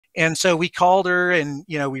And so we called her, and,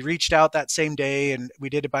 we reached out that same day, and we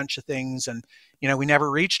did a bunch of things, and, we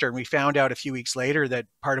never reached her. And we found out a few weeks later that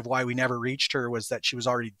part of why we never reached her was that she was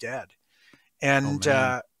already dead. Oh And,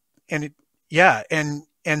 man. yeah.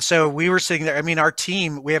 And so we were sitting there. I mean, our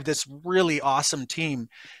team, we have this really awesome team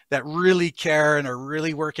that really care and are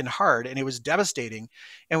really working hard. And it was devastating.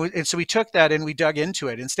 And so we took that and we dug into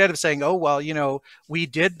it instead of saying, oh, well, we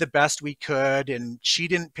did the best we could and she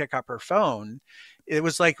didn't pick up her phone. It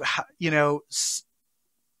was like, the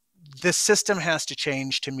system has to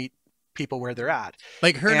change to meet people where they're at.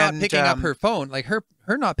 Like her not And picking up her phone, like her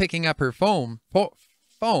not picking up her phone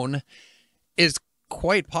is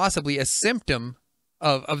quite possibly a symptom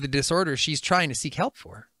of the disorder she's trying to seek help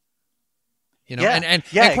for. yeah, And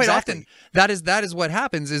yeah, quite exactly. often that is what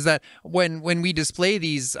happens, is that when we display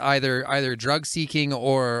these either drug seeking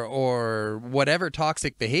or whatever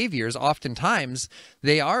toxic behaviors, oftentimes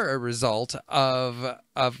they are a result of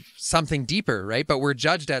something deeper, right? But we're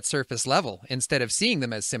judged at surface level instead of seeing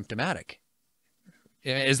them as symptomatic.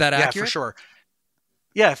 Is that Yeah, for accurate? sure.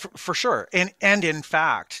 Yeah, for sure. And in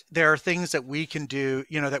fact, there are things that we can do,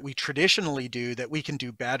 that we traditionally do that we can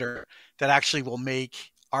do better that actually will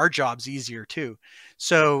make our jobs easier too.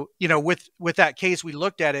 So, with that case, we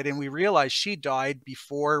looked at it and we realized she died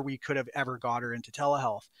before we could have ever got her into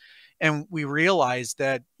telehealth. And we realized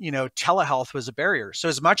that, telehealth was a barrier. So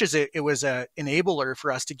as much as it was a enabler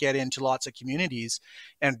for us to get into lots of communities,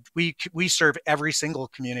 and we serve every single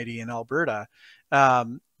community in Alberta,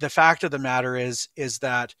 the fact of the matter is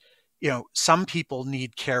that, some people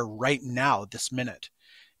need care right now, this minute.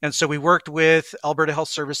 And so we worked with Alberta Health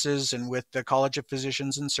Services and with the College of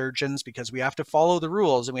Physicians and Surgeons, because we have to follow the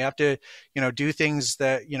rules and we have to, do things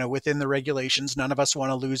that, within the regulations. None of us want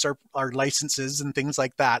to lose our licenses and things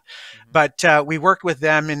like that. Mhm. But we worked with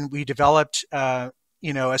them and we developed, a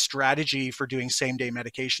strategy for doing same day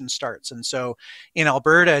medication starts. And so in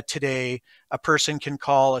Alberta today, a person can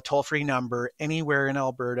call a toll-free number anywhere in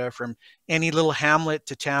Alberta, from any little hamlet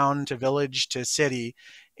to town to village to city,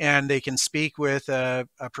 and they can speak with a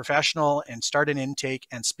professional and start an intake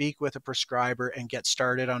and speak with a prescriber and get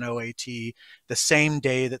started on OAT the same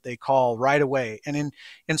day that they call, right away. And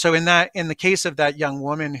so in the case of that young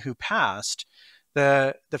woman who passed,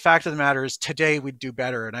 the fact of the matter is today we'd do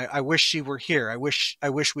better. And I wish she were here. I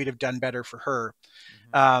wish we'd have done better for her.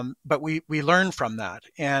 Mhm. But we learned from that.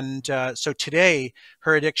 And so today,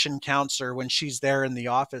 her addiction counselor, when she's there in the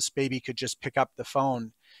office, baby could just pick up the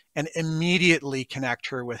phone and immediately connect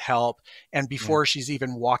her with help. And Yeah. before she's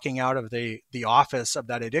even walking out of the office of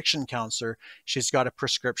that addiction counselor, she's got a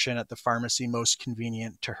prescription at the pharmacy most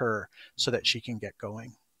convenient to her so that Mhm. she can get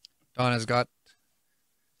going. Donna's got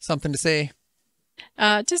something to say.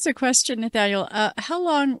 Just a question, Nathaniel. How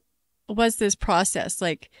long was this process?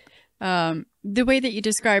 Like, the way that you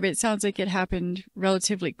describe it, it sounds like it happened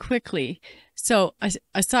relatively quickly. So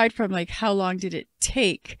aside from like how long did it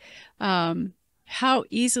take, how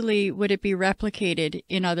easily would it be replicated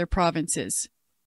in other provinces?